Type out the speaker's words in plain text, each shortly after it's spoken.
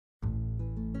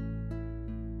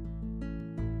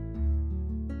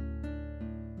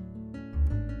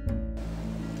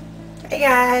Hey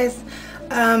guys,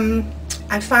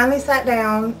 I finally sat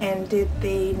down and did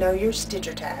the Know Your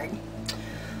Stitcher tag,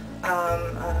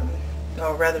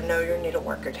 or rather Know Your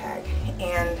Needleworker tag.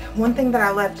 And one thing that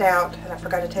I left out, and I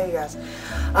forgot to tell you guys,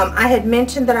 I had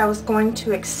mentioned that I was going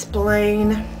to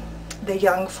explain the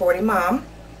Young 40 Mom.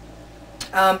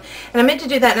 And I meant to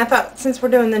do that, and I thought since we're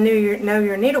doing the Know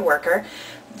Your Needleworker,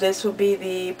 this would be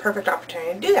the perfect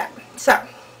opportunity to do that. So,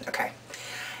 okay.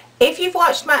 If you've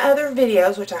watched my other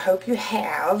videos, which I hope you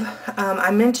have,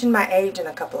 I mentioned my age in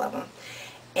a couple of them.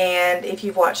 And if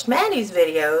you've watched Maddie's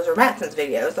videos, or Matson's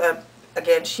videos,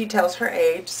 again, she tells her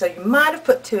age, so you might have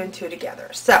put two and two together.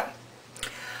 So,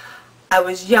 I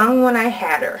was young when I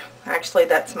had her. Actually,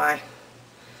 that's my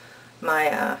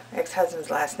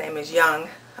ex-husband's last name is Young.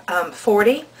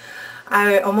 40.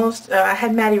 I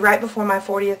had Maddie right before my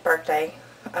 40th birthday,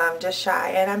 just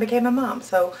shy, and I became a mom.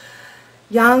 So,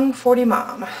 Young 40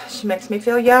 Mom. She makes me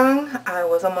feel young. I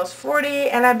was almost 40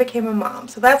 and I became a mom.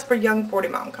 So that's where Young 40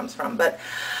 Mom comes from. But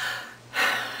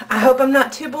I hope I'm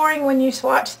not too boring when you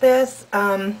watch this.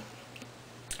 I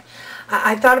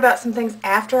thought about some things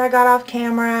after I got off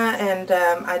camera, and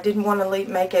I didn't want to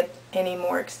make it any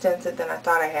more extensive than I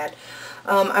thought I had.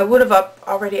 I would have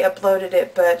already uploaded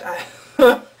it, but I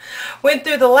went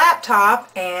through the laptop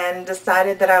and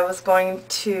decided that I was going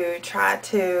to try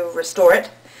to restore it.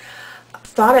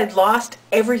 Thought I'd lost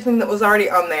everything that was already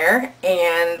on there,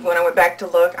 and when I went back to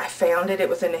look, I found it. It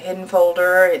was in a hidden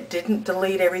folder. It didn't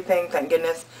delete everything, thank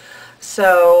goodness.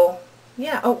 So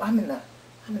yeah. Oh, I'm in the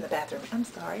bathroom. I'm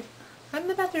sorry. I'm in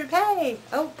the bathroom. Hey.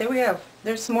 Oh, there we go.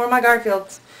 There's some more of my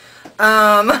Garfields.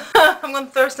 I'm going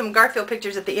to throw some Garfield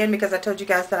pictures at the end because I told you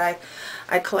guys that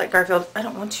I collect Garfield. I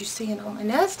don't want you seeing all my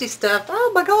nasty stuff.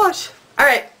 Oh my gosh. All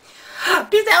right.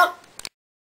 Peace out.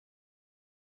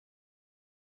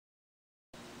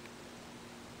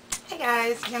 Hey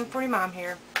guys, Young 40 Mom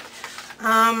here.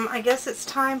 I guess it's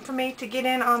time for me to get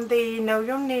in on the Know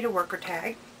Your Needleworker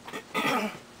tag.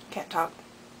 Can't talk.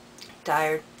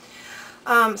 Tired.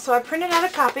 So I printed out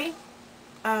a copy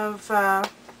of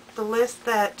the list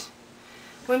that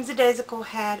Whimsy Daisical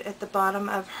had at the bottom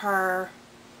of her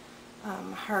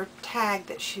tag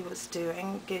that she was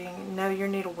doing, getting Know Your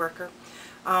Needleworker.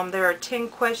 There are 10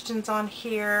 questions on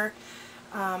here.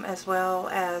 As well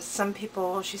as some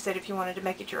people, she said if you wanted to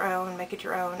make it your own,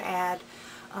 add.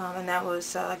 And that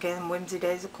was, again, Whimsy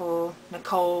Daisical,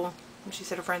 Nicole, and she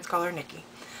said her friends call her Nikki.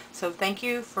 So thank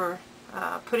you for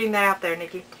putting that out there,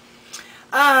 Nikki.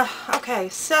 Okay,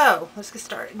 so let's get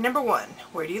started. Number one,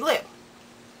 where do you live?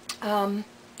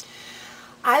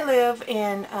 I live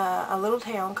in a little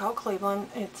town called Cleveland.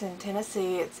 It's in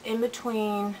Tennessee. It's in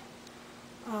between...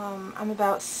 I'm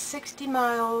about 60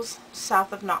 miles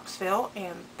south of Knoxville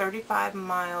and 35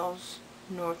 miles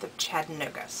north of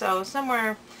Chattanooga. So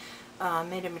somewhere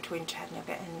mid in between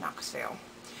Chattanooga and Knoxville.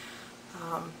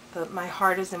 But my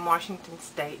heart is in Washington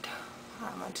State.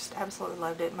 I just absolutely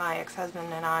loved it. My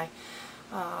ex-husband and I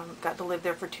got to live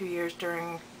there for 2 years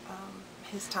during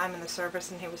his time in the service,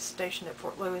 and he was stationed at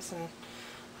Fort Lewis, and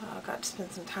got to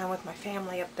spend some time with my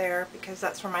family up there because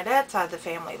that's where my dad's side of the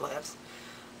family lives.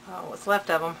 What's left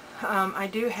of them. I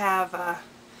do have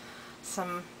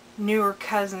some newer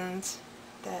cousins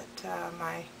that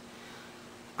my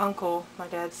uncle, my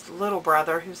dad's little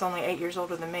brother, who's only 8 years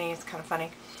older than me, it's kind of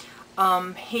funny.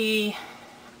 He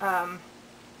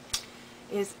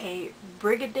is a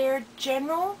brigadier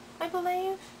general, I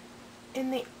believe,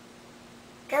 in the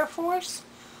Air Force.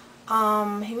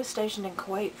 He was stationed in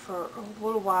Kuwait for a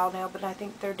little while now, but I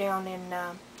think they're down in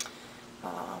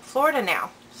Florida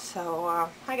now. So,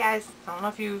 hi guys. I don't know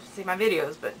if you see my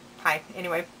videos, but hi.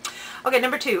 Anyway. Okay,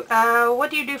 number two. What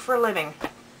do you do for a living?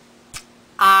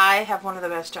 I have one of the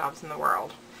best jobs in the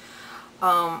world.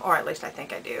 Or at least I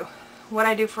think I do. What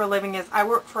I do for a living is I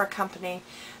work for a company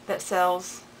that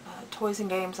sells toys and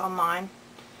games online.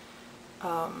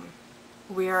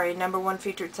 We are a #1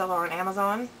 featured seller on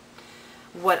Amazon.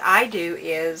 What I do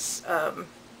is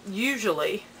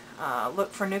usually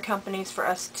look for new companies for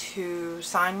us to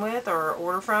sign with or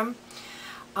order from,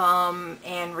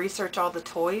 and research all the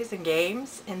toys and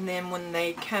games, and then when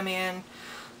they come in,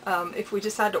 if we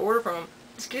decide to order from them,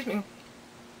 excuse me,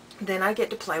 then I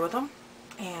get to play with them,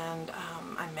 and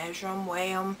I measure them,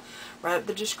 weigh them, write up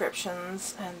the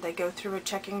descriptions, and they go through a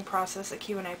checking process, a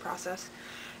Q&A process,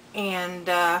 and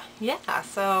yeah,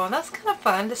 so that's kind of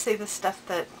fun to see the stuff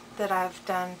that I've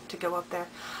done to go up there.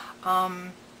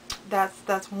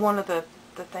 That's one of the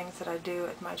things that I do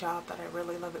at my job that I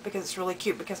really love it, because it's really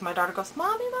cute, because my daughter goes,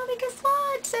 Mommy, guess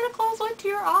what? Santa Claus went to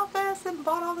your office and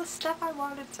bought all the stuff I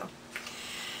wanted. So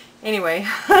anyway,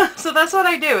 so that's what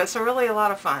I do. It's really a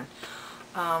lot of fun.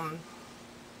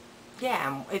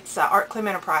 yeah, it's Art Clem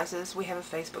Enterprises. We have a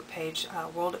Facebook page,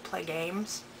 World at Play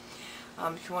Games.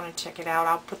 If you want to check it out,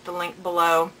 I'll put the link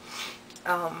below.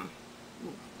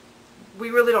 We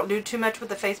really don't do too much with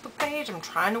the Facebook page. I'm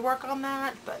trying to work on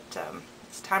that, but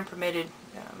it's time permitted.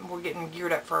 We're getting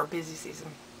geared up for our busy season.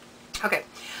 Okay.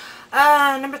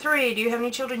 Number 3, do you have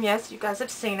any children? Yes, you guys have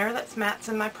seen her. That's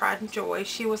Matson, my pride and joy.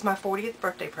 She was my 40th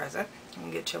birthday present. I'm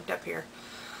going to get choked up here.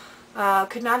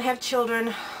 Could not have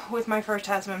children with my first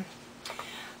husband.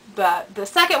 But the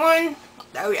second one,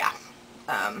 oh yeah.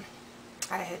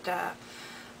 I had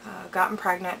gotten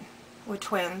pregnant with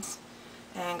twins.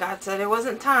 And God said it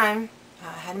wasn't time.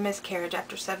 I had a miscarriage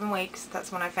after 7 weeks.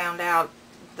 That's when I found out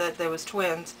that there was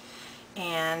twins.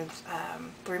 And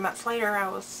 3 months later, I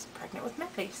was pregnant with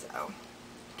Maddie. So,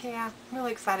 yeah, I'm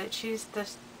really excited. She's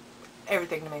just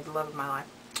everything to me, the love of my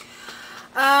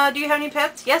life. Do you have any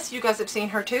pets? Yes, you guys have seen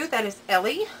her too. That is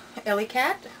Ellie. Ellie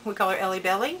Cat. We call her Ellie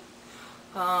Belly.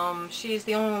 She's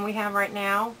the only one we have right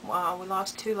now. We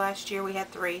lost 2 last year. We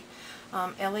had 3.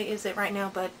 Ellie is it right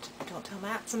now, but don't tell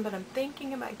Matson, but I'm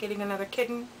thinking about getting another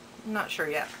kitten. I'm not sure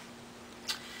yet.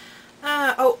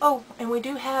 And we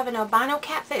do have an albino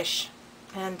catfish.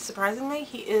 And surprisingly,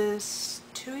 he is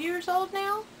 2 years old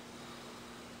now.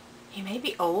 He may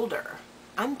be older.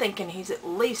 I'm thinking he's at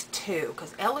least 2,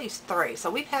 because Ellie's 3. So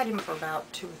we've had him for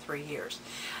about 2 or 3 years.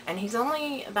 And he's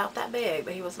only about that big,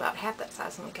 but he was about half that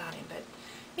size when we got him. But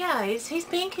yeah, he's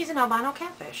pink. He's an albino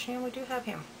catfish. Yeah, we do have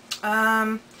him.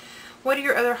 What are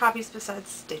your other hobbies besides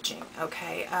stitching?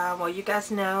 Okay, well, you guys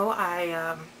know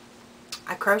I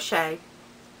crochet.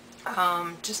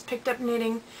 Just picked up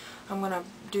knitting. I'm going to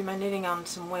do my knitting on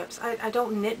some whips. I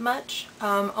don't knit much,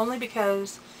 only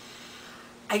because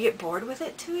I get bored with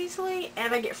it too easily,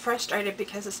 and I get frustrated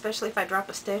because, especially if I drop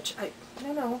a stitch, I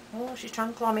don't know. Oh, she's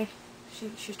trying to claw me.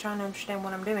 She's trying to understand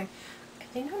what I'm doing. I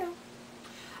think I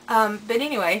know. But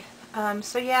anyway,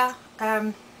 so yeah,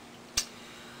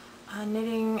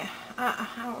 knitting, I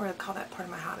don't really call that part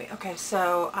of my hobby. Okay,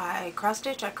 so I cross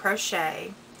stitch, I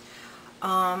crochet.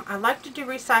 I like to do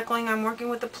recycling. I'm working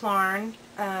with a Plarn.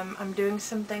 I'm doing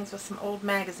some things with some old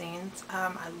magazines.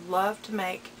 I love to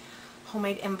make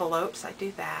homemade envelopes. I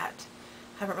do that.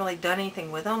 I haven't really done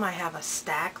anything with them. I have a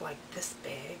stack like this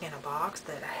big in a box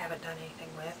that I haven't done anything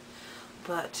with.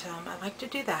 But I like to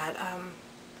do that.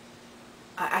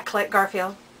 I collect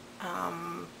Garfield.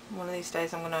 One of these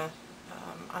days I'm going to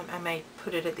I may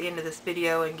put it at the end of this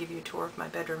video and give you a tour of my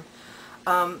bedroom.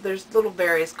 There's little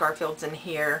various Garfields in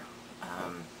here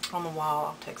on the wall.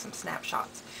 I'll take some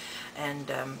snapshots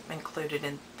and include it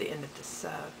in the end of this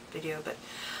video.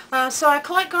 But so I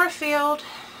collect Garfield,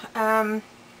 I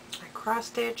cross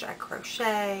stitch, I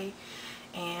crochet,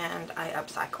 and I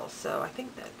upcycle. So I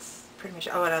think that's pretty much.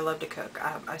 Oh, and I love to cook.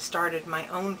 I started my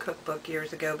own cookbook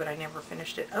years ago, but I never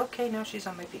finished it. Okay, now she's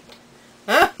on my feet.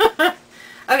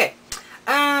 Okay.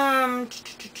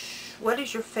 What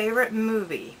is your favorite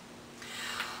movie?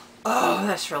 Oh,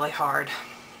 that's really hard.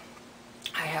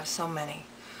 I have so many.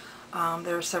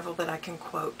 There are several that I can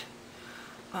quote.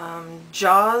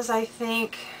 Jaws, I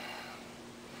think.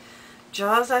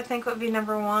 Jaws, I think, would be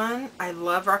 #1. I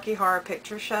love Rocky Horror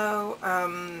Picture Show.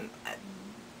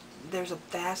 There's a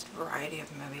vast variety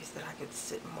of movies that I could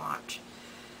sit and watch.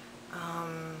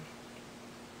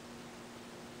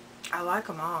 I like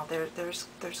them all. There's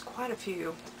quite a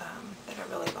few that I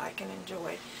really like and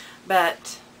enjoy.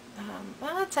 But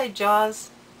well, I'd say Jaws.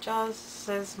 Jaws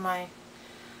is my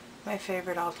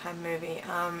favorite all-time movie.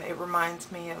 It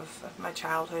reminds me of my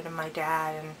childhood and my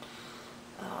dad, and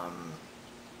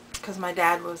because my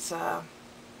dad was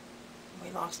we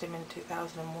lost him in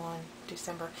 2001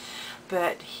 December,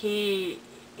 but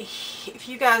if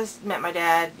you guys met my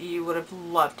dad, you would have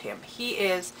loved him. He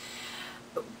is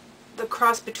the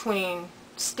cross between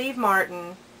Steve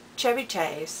Martin, Chevy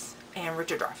Chase, and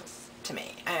Richard Dreyfuss to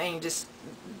me. I mean, just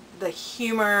the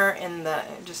humor and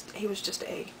he was just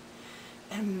an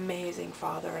amazing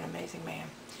father, an amazing man.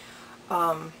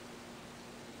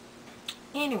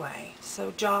 Anyway,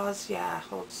 so Jaws, yeah,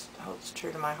 holds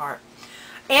true to my heart.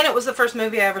 And it was the first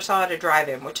movie I ever saw at a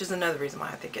drive-in, which is another reason why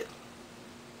I think it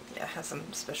has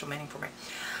some special meaning for me.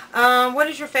 What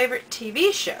is your favorite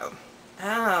TV show?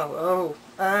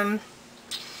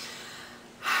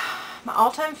 My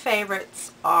all-time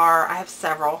favorites are, I have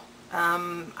several.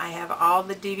 I have all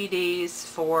the DVDs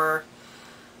for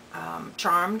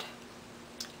Charmed,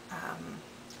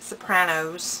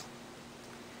 Sopranos,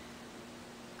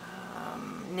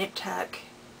 Nip Tuck,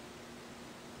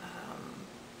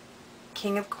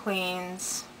 King of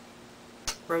Queens,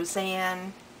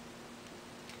 Roseanne.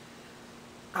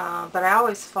 But I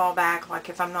always fall back, like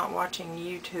if I'm not watching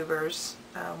YouTubers,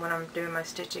 when I'm doing my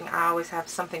stitching, I always have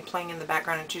something playing in the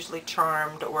background. It's usually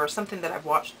Charmed or something that I've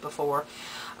watched before.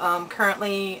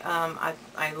 Currently,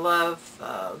 I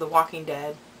love The Walking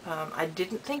Dead. I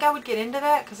didn't think I would get into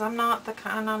that because I'm not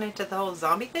into the whole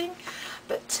zombie thing.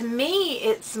 But to me,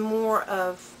 it's more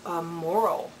of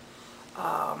moral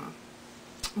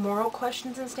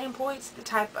questions and standpoints. The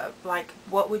type of, like,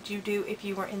 what would you do if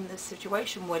you were in this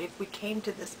situation? What if we came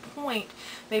to this point?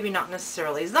 Maybe not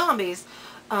necessarily zombies,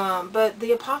 but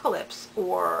the apocalypse,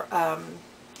 or I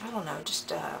don't know,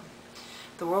 just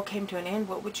the world came to an end.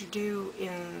 What would you do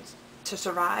to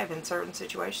survive in certain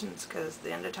situations? Because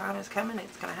the end of time is coming.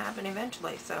 It's going to happen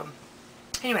eventually. So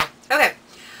anyway, okay.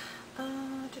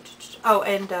 Oh,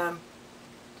 and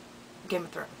Game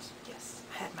of Thrones. Yes,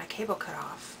 I had my cable cut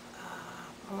off.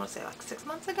 I want to say like 6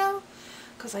 months ago,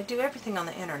 because I do everything on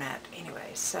the internet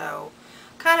anyway. So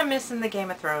kind of missing the Game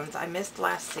of Thrones. I missed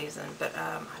last season, but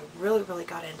I really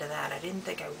got into that. I didn't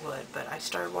think I would, but I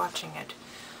started watching it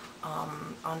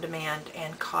on demand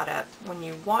and caught up. When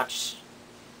you watch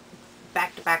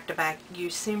back to back to back, you're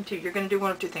going to do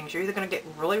one of two things. You're either going to get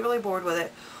really bored with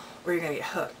it, or you're going to get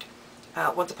hooked.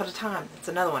 Once Upon a Time, it's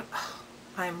another one.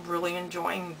 I'm really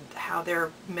enjoying how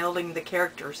they're melding the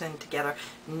characters in together.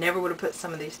 Never would have put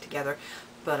some of these together,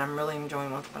 but I'm really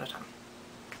enjoying Once Upon a Time.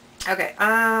 Okay,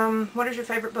 what is your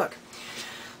favorite book?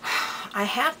 I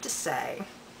have to say,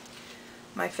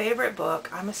 my favorite book,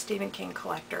 I'm a Stephen King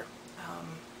collector,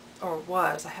 or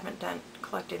was. I haven't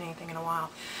collected anything in a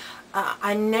while.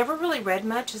 I never really read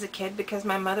much as a kid because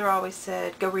my mother always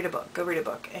said, go read a book, go read a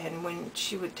book. And when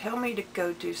she would tell me to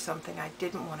go do something, I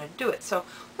didn't want to do it. So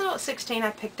when I was 16,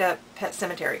 I picked up Pet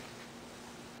Sematary.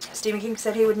 Stephen King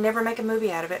said he would never make a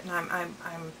movie out of it, and I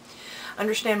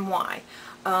understand why.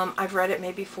 I've read it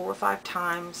maybe 4 or 5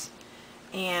 times,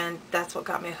 and that's what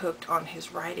got me hooked on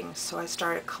his writing. So I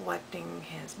started collecting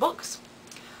his books.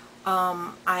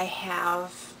 I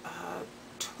have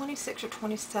 26 or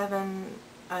 27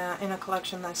 in a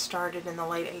collection that started in the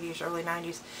late 80s, early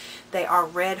 90s. They are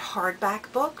red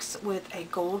hardback books with a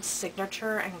gold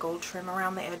signature and gold trim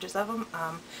around the edges of them.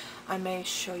 I may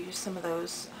show you some of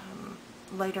those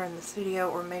later in this video,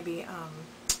 or maybe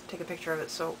take a picture of it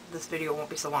so this video won't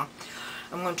be so long.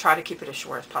 I'm going to try to keep it as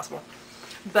short as possible.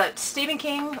 But Stephen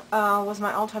King was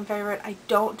my all-time favorite. I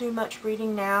don't do much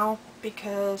reading now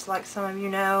because, like some of you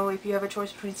know, if you have a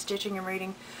choice between stitching and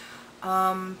reading,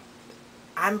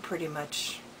 I'm pretty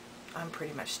much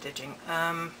stitching,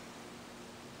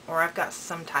 or I've got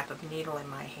some type of needle in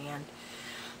my hand,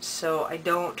 so I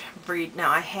don't read. Now,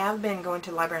 I have been going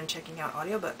to the library and checking out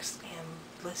audiobooks and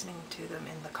listening to them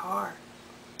in the car.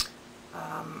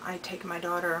 I take my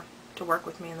daughter to work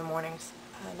with me in the mornings,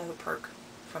 another perk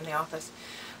from the office.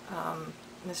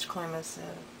 Mr. Clemens,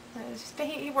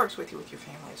 he works with you with your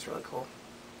family. It's really cool.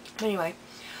 Anyway,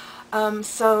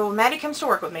 so Maddie comes to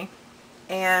work with me,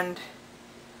 and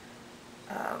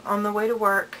on the way to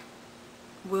work,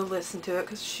 we'll listen to it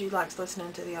because she likes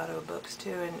listening to the audiobooks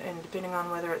too, and depending on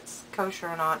whether it's kosher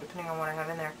or not, depending on what I have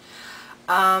in there.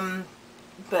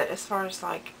 But as far as,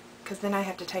 like, because then I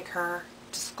have to take her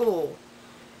to school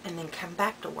and then come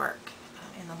back to work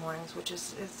in the mornings, which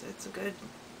is it's a good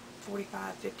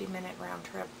 45-50 minute round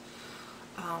trip.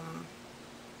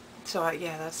 So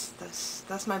yeah,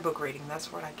 that's my book reading.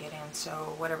 That's what I get in.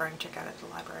 So whatever I can check out at the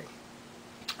library.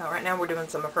 Right now we're doing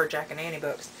some of her Jack and Annie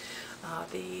books.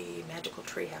 The Magical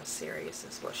Treehouse series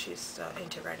is what she's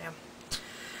into right now.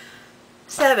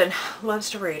 7, loves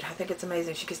to read. I think it's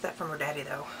amazing. She gets that from her daddy,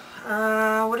 though.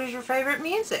 What is your favorite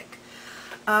music?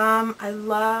 I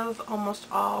love almost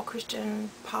all Christian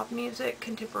pop music,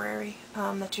 contemporary.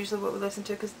 That's usually what we listen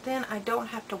to, because then I don't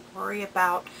have to worry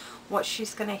about what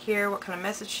she's going to hear, what kind of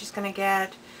message she's going to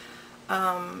get.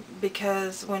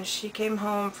 Because when she came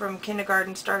home from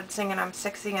kindergarten, started singing I'm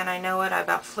Sexy and I Know It, I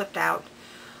about flipped out.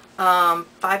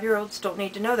 5-year-olds don't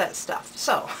need to know that stuff.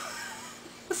 So,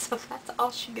 so that's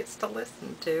all she gets to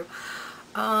listen to.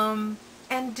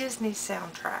 And Disney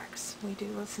soundtracks. We do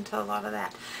listen to a lot of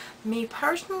that. Me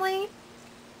personally,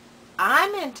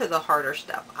 I'm into the harder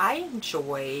stuff. I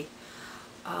enjoy,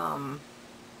 well,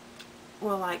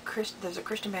 like, there's a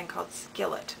Christian band called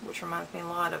Skillet, which reminds me a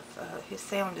lot of, his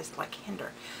sound is like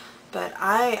Hinder. But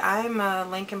I'm a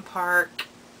Linkin Park,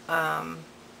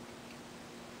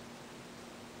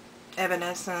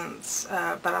 Evanescence,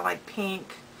 but I like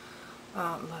Pink,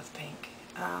 love Pink.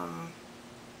 I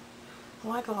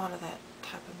like a lot of that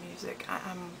type of music.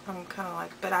 I'm kind of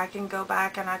like, but I can go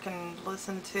back and I can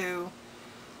listen to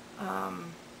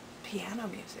piano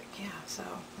music, yeah, so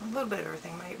a little bit of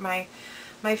everything. My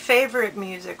My favorite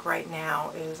music right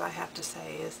now is, I have to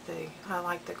say, is I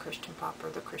like the Christian pop or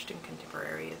the Christian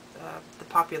contemporary. The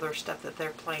popular stuff that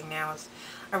they're playing now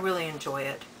I really enjoy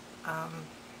it.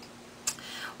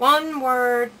 One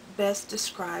word best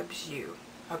describes you.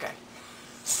 Okay,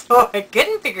 so I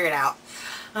couldn't figure it out.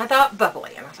 I thought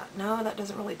bubbly, and I thought, no, that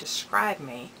doesn't really describe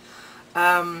me.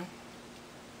 Confident.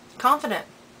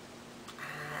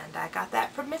 And I got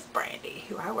that from Miss Brandy,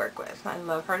 who I work with. I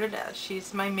love her to death.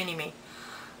 She's my mini-me.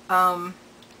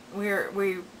 We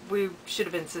should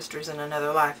have been sisters in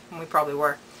another life, and we probably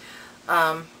were.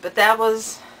 But that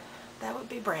would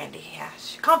be Brandy. Yeah,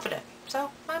 she's confident.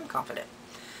 So I'm confident.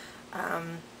 I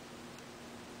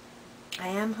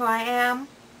am who I am.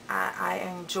 I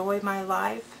enjoy my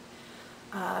life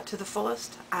to the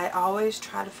fullest. I always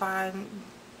try to find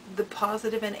the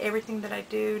positive in everything that I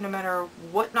do, no matter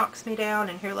what knocks me down.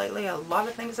 And here lately, a lot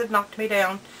of things have knocked me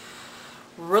down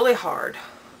really hard.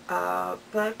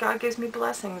 But God gives me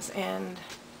blessings, and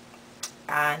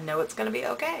I know it's going to be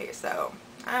okay. So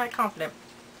I'm confident.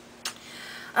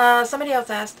 Somebody else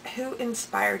asked, who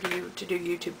inspired you to do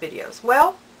YouTube videos?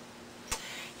 Well,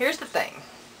 here's the thing.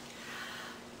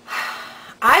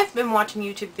 I've been watching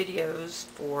YouTube videos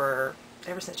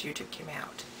ever since YouTube came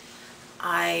out.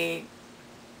 I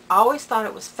always thought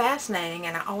it was fascinating,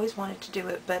 and I always wanted to do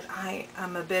it, but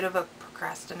I'm a bit of a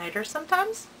procrastinator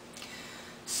sometimes.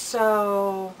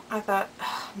 So I thought,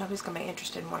 nobody's going to be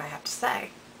interested in what I have to say.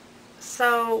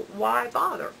 So why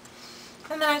bother?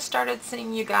 And then I started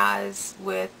seeing you guys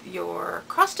with your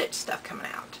cross-stitch stuff coming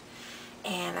out.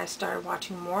 And I started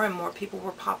watching more and more people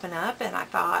were popping up, and I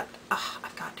thought, oh,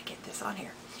 I've got to get this on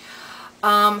here.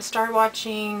 Started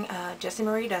watching Jessie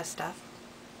Marie Does Stuff.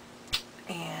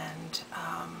 And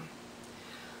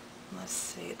let's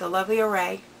see, The Lovely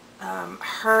Array.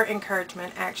 Her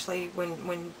encouragement, actually,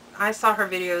 when I saw her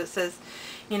video, it says,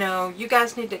 you know, you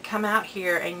guys need to come out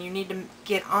here, and you need to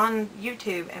get on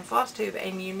YouTube and FlossTube,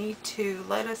 and you need to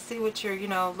let us see what you're,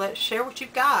 share what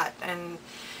you've got. And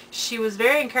she was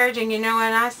very encouraging, and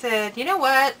I said, you know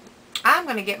what, I'm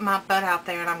going to get my butt out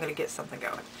there, and I'm going to get something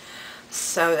going.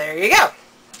 So there you go.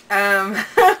 And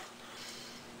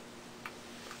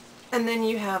then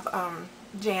you have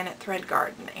Janet Thread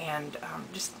Garden, and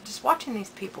just watching these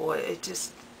people,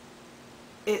 it's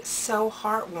so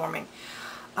heartwarming.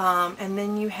 And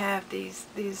then you have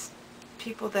these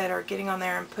people that are getting on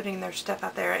there and putting their stuff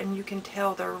out there, and you can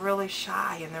tell they're really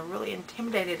shy and they're really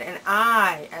intimidated, and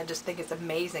I just think it's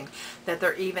amazing that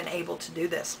they're even able to do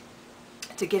this,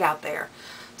 to get out there.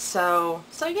 So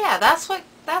yeah, that's what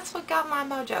got my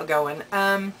mojo going.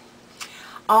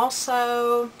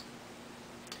 Also,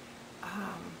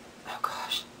 oh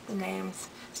gosh, the names,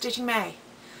 Stitching May.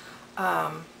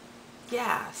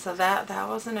 Yeah, so that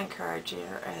was an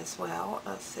encourager as well.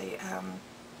 Let's see,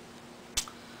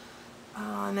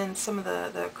 and then some of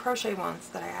the crochet ones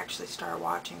that I actually started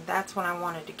watching, that's when I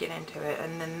wanted to get into it.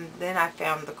 And then I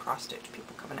found the cross stitch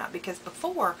people coming out, because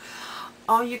before,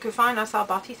 all you could find, I saw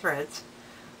Bati Threads,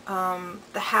 the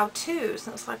how-tos,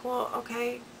 and it's like, well,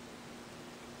 okay,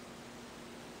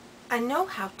 I know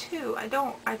how-to, I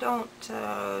don't,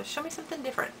 show me something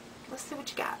different. Let's see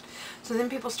what you got. So then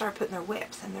people start putting their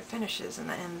whips and their finishes, and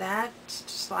that's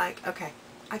just like, okay,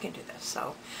 I can do this.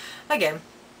 So again,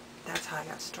 that's how I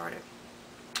got started.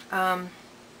 I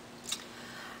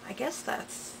guess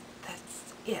that's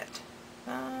it.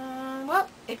 Well,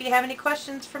 if you have any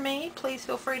questions for me, please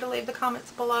feel free to leave the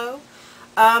comments below.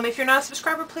 If you're not a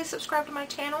subscriber, please subscribe to my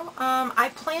channel.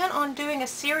 I plan on doing a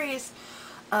series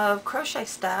of crochet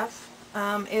stuff.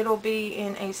 It'll be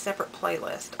in a separate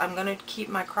playlist. I'm going to keep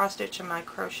my cross stitch and my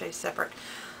crochet separate.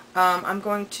 I'm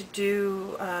going to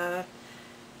do a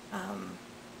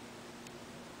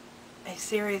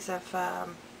series of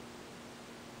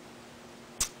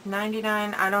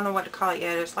 99, I don't know what to call it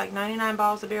yet. It's like 99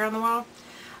 balls of beer on the wall.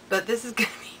 But this is going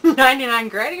to be 99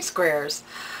 granny squares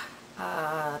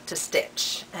to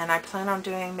stitch. And I plan on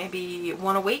doing maybe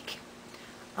one a week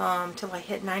till I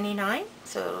hit 99.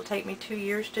 So it'll take me 2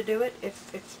 years to do it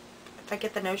if I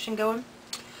get the notion going.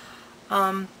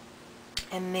 And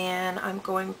then I'm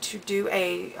going to do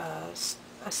a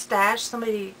stash.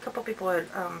 A couple people had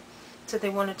said they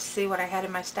wanted to see what I had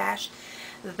in my stash.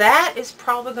 That is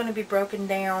probably going to be broken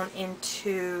down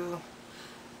into,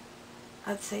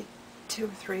 I'd say, 2 or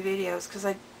 3 videos, because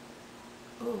I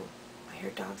hear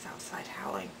dogs outside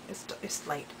howling. It's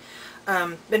late.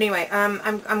 But anyway,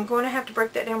 I'm going to have to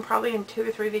break that down probably in 2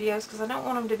 or 3 videos, because I don't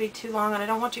want them to be too long, and I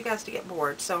don't want you guys to get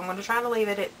bored. So I'm going to try to leave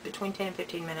it at between 10 and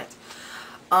 15 minutes.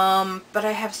 But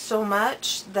I have so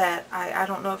much that I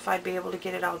don't know if I'd be able to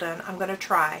get it all done. I'm going to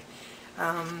try.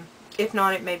 If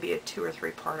not, it may be a 2 or 3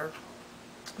 parter.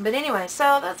 But anyway,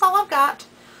 so that's all I've got.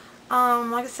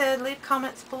 Like I said, leave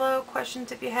comments below,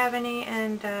 questions if you have any,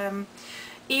 and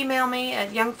email me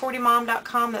at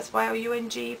young40mom.com. That's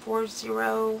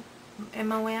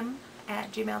YOUNG40MOM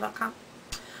at gmail.com.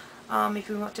 If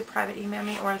you want to private email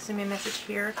me or send me a message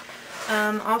here.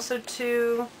 Also,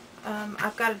 too,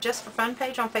 I've got a Just for Fun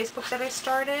page on Facebook that I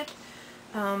started.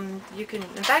 You can,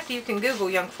 in fact, you can Google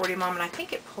Young 40 Mom, and I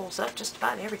think it pulls up just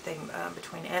about everything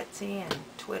between Etsy and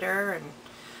Twitter, and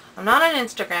I'm not on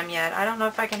Instagram yet. I don't know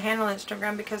if I can handle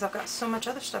Instagram because I've got so much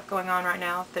other stuff going on right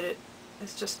now that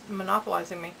it's just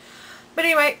monopolizing me. But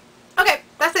anyway, okay,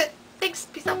 that's it. Thanks.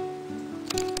 Peace out.